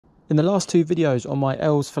In the last two videos on my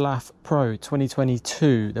Elves Falath Pro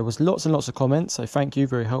 2022, there was lots and lots of comments, so thank you,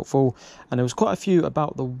 very helpful. And there was quite a few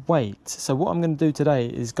about the weight. So what I'm going to do today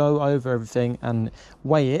is go over everything and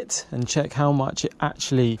weigh it and check how much it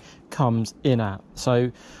actually comes in at. So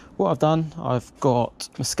what I've done, I've got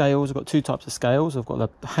my scales. I've got two types of scales. I've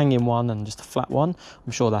got the hanging one and just a flat one.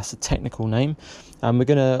 I'm sure that's a technical name. And we're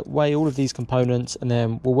going to weigh all of these components and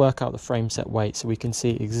then we'll work out the frame set weight so we can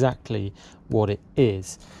see exactly what it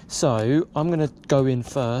is. So I'm going to go in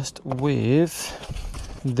first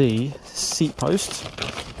with the seat post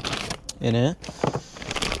in here,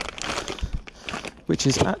 which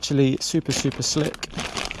is actually super slick.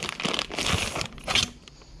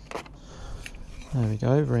 There we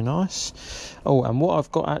go, very nice. Oh, and what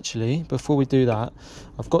I've got actually, before we do that,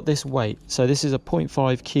 I've got this weight. So this is a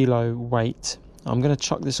 0.5 kilo weight. I'm going to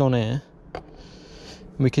chuck this on here.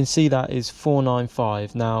 And we can see that is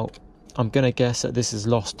 495. Now, I'm going to guess that this has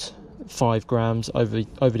lost 5 grams over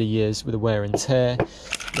the years with the wear and tear.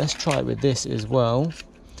 Let's try it with this as well,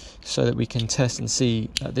 so that we can test and see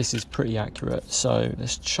that this is pretty accurate. So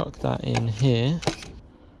let's chuck that in here.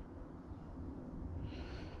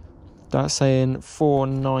 That's saying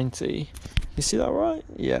 490. You see that right?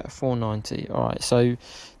 Yeah, 490. All right, so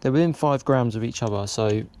they're within 5 grams of each other,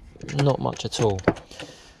 so not much at all.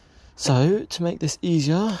 So to make this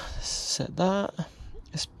easier, let's set that.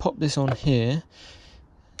 Let's pop this on here.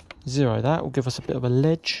 Zero that will give us a bit of a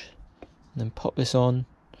ledge. And then pop this on.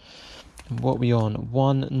 And what are we on?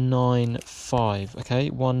 195. Okay,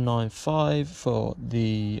 195 for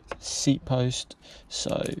the seat post.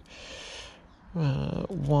 So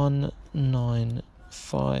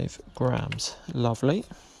 195 grams. Lovely.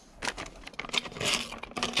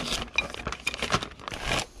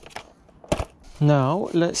 Now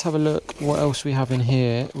let's have a look what else we have in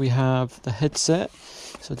here. We have the headset.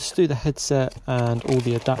 So let's do the headset and all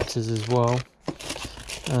the adapters as well.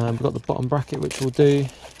 We've got the bottom bracket, which will do.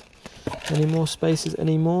 Any more spaces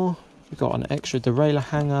anymore? We've got an extra derailleur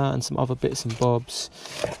hanger and some other bits and bobs.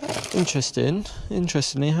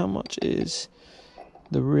 Interestingly, how much is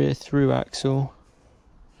the rear through axle?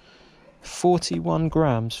 41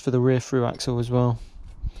 grams for the rear through axle as well.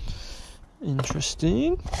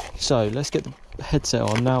 Interesting. So let's get the headset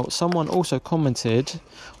on. Now, someone also commented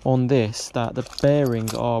on this that the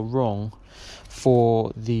bearings are wrong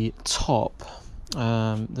for the top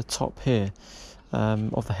here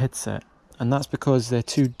of the headset, and that's because they're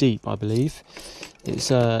too deep, I believe.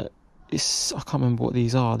 It's I can't remember what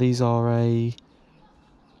these are. These are a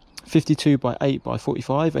 52 by 8 by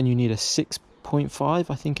 45, and you need a 6.5,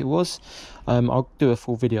 I think it was. I'll do a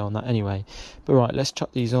full video on that anyway. But right, let's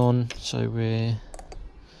chuck these on. So we're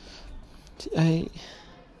 8.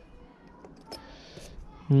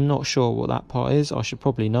 Not sure what that part is. I should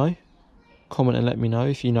probably know. Comment and let me know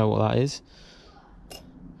if you know what that is.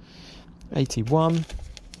 81.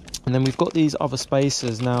 And then we've got these other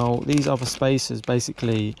spacers. Now, these other spacers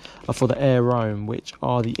basically are for the air roam, which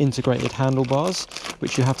are the integrated handlebars,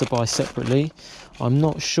 which you have to buy separately. I'm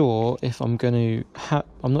not sure if I'm going to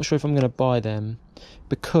buy them,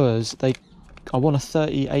 because I want a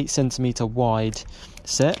 38 centimeter wide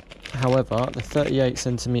set. However, the 38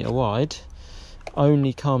 centimeter wide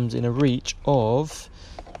only comes in a reach of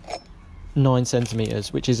 9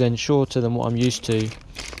 centimeters, which is then shorter than what I'm used to.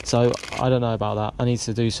 So I don't know about that. I need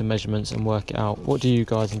to do some measurements and work it out. What do you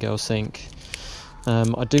guys and girls think?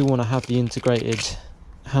 I do want to have the integrated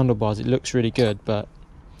handlebars. It looks really good, but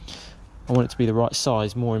I want it to be the right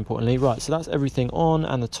size, more importantly. Right, so that's everything on,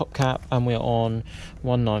 and the top cap, and we're on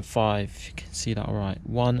 195. You can see that all right,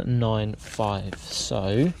 195.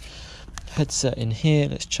 So headset in here,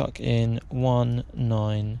 let's chuck in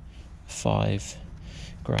 195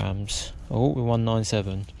 grams. Oh, we're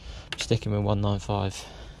 197. I'm sticking with 195.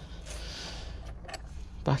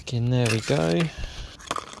 Back in, there we go.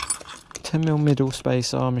 10mm middle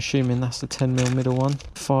spacer, I'm assuming that's the 10mm middle one.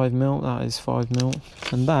 5mm, that is 5mm.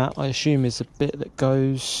 And that, I assume, is the bit that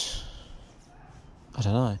goes, I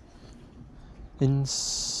don't know. I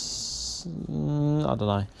don't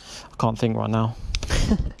know. I can't think right now.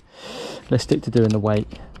 Let's stick to doing the weight.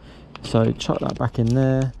 So chuck that back in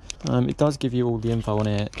there. It does give you all the info on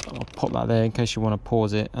it. I'll pop that there in case you want to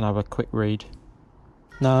pause it and have a quick read.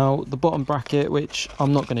 Now, the bottom bracket, which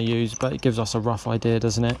I'm not going to use, but it gives us a rough idea,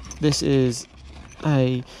 doesn't it? This is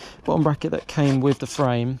a bottom bracket that came with the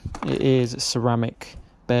frame. It is ceramic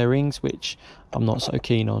bearings, which I'm not so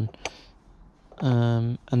keen on.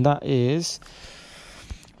 And that is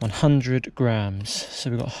 100 grams.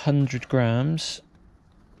 So we've got 100 grams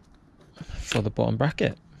for the bottom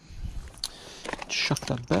bracket. Chuck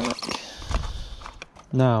that back.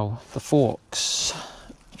 Now, the forks.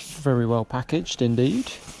 Very well packaged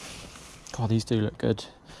indeed. God, these do look good.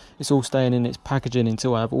 It's all staying in its packaging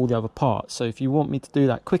until I have all the other parts. So if you want me to do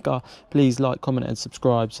that quicker, please like, comment and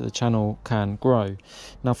subscribe so the channel can grow.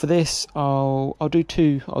 Now for this, I'll do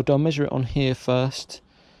two. I'll measure it on here first.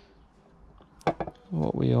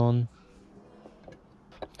 What are we on?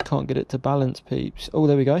 Can't get it to balance, peeps. Oh,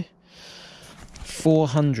 there we go.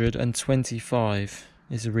 425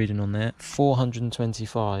 is the reading on there.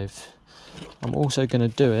 425. I'm also going to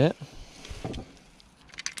do it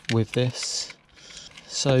with this.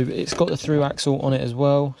 So it's got the through axle on it as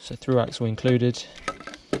well. So through axle included.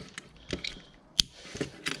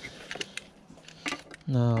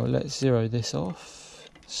 Now let's zero this off.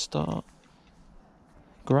 Start.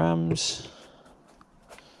 Grams.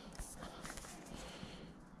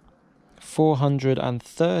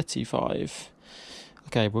 435.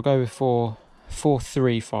 Okay, we'll go with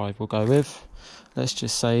 435 we'll go with. Let's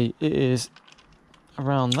just say it is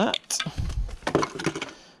around that.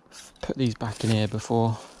 Put these back in here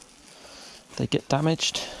before they get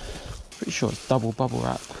damaged. Pretty sure it's double bubble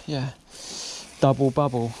wrap. Yeah, double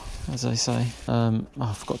bubble, as they say. Oh,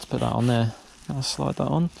 I forgot to put that on there. I'll slide that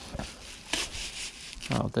on.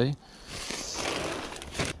 That'll do.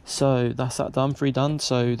 So that's that done, 3 done.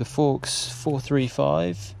 So the forks,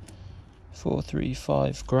 435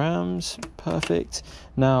 grams, perfect.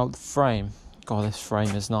 Now the frame, God, this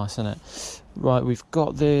frame is nice, isn't it? Right, we've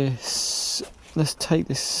got this. Let's take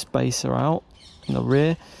this spacer out in the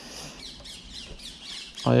rear.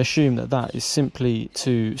 I assume that is simply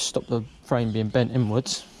to stop the frame being bent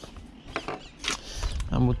inwards.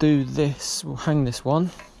 And we'll do this, we'll hang this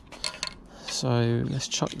one. So let's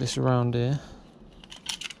chuck this around here.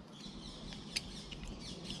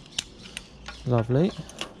 Lovely.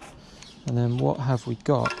 And then what have we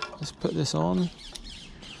got? Let's put this on.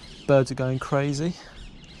 Birds are going crazy.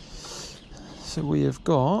 So we have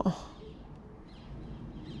got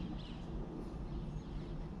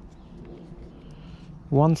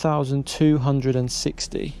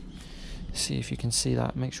 1,260. See if you can see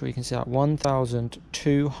that. Make sure you can see that.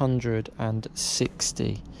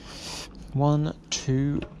 1,260.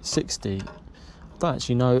 1,260. I don't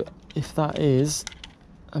actually know if that is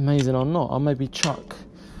amazing or not. I'll maybe chuck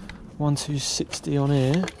 1,260 on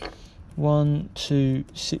here.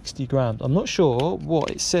 1,260 grams. I'm not sure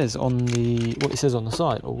what it says on the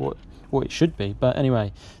site or what it should be, but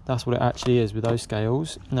anyway, that's what it actually is with those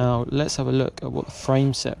scales. Now let's have a look at what the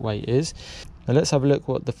frame set weight is. So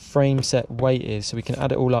we can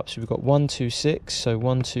add it all up. So we've got 126, so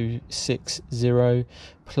 1,260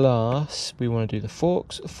 plus, we want to do the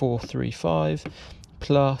forks, 435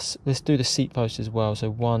 plus, let's do the seat post as well, so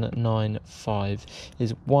 195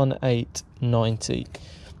 is 1,890.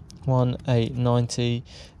 1,890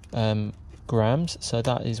 grams, so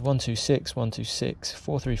that is 126,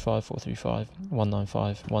 435,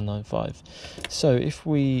 195. So if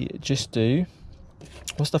we just do,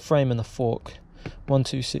 what's the frame and the fork?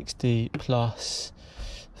 1,260 plus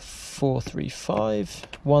 435,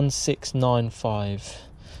 1,695.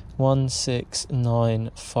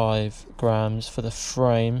 1,695 grams for the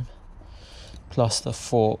frame plus the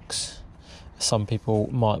forks. Some people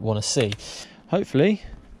might want to see. Hopefully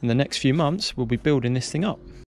in the next few months we'll be building this thing up.